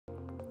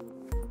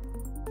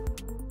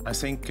I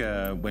think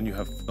when you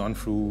have gone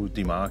through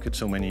the market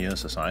so many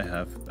years as I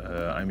have,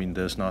 I mean,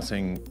 there's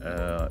nothing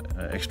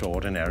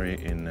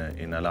extraordinary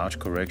in a large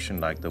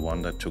correction like the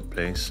one that took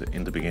place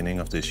in the beginning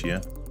of this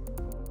year.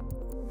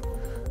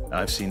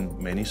 I've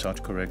seen many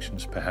such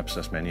corrections, perhaps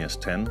as many as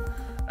 10,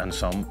 and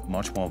some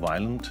much more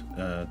violent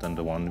than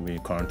the one we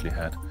currently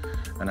had.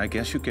 And I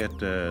guess you get,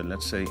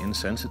 let's say,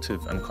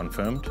 insensitive and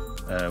confirmed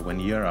when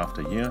year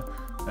after year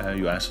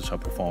your assets are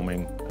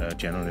performing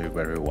generally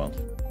very well.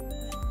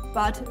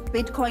 But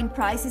Bitcoin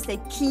prices, they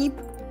keep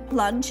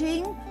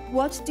plunging.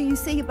 What do you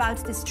say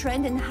about this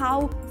trend and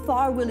how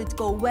far will it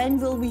go? When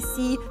will we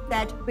see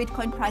that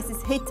Bitcoin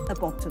prices hit a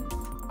bottom?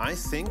 I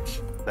think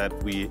that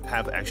we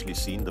have actually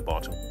seen the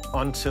bottom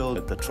until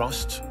the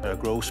trust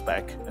grows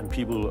back and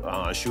people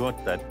are assured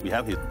that we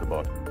have hit the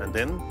bottom. And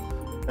then,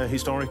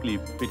 historically,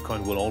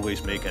 Bitcoin will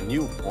always make a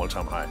new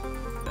all-time high.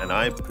 And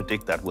I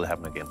predict that will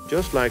happen again.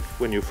 Just like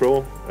when you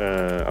throw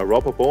a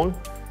rubber ball,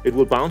 it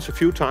will bounce a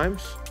few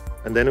times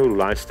and then it will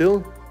lie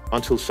still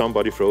until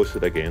somebody throws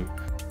it again.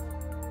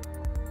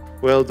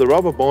 Well, the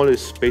rubber ball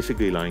is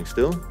basically lying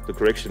still. The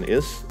correction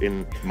is,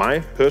 in my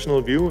personal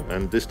view,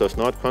 and this does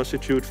not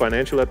constitute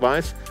financial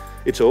advice,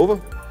 it's over.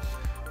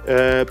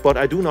 But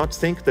I do not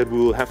think that we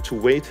will have to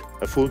wait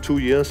a full 2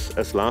 years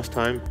as last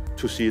time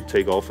to see it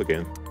take off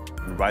again.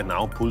 Right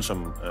now, pull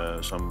some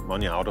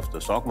money out of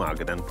the stock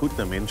market and put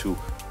them into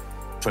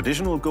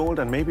traditional gold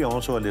and maybe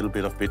also a little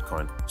bit of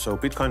Bitcoin. So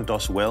Bitcoin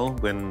does well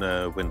when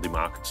the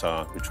markets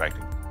are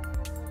retracting.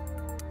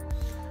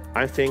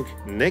 I think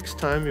next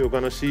time you're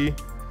going to see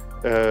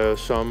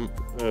some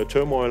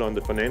turmoil on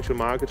the financial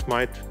markets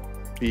might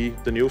be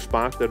the new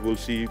spark that will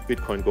see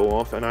Bitcoin go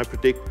off, and I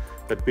predict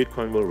that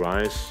Bitcoin will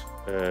rise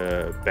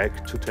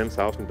back to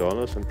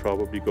 $10,000 and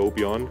probably go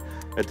beyond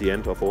at the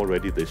end of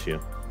already this year.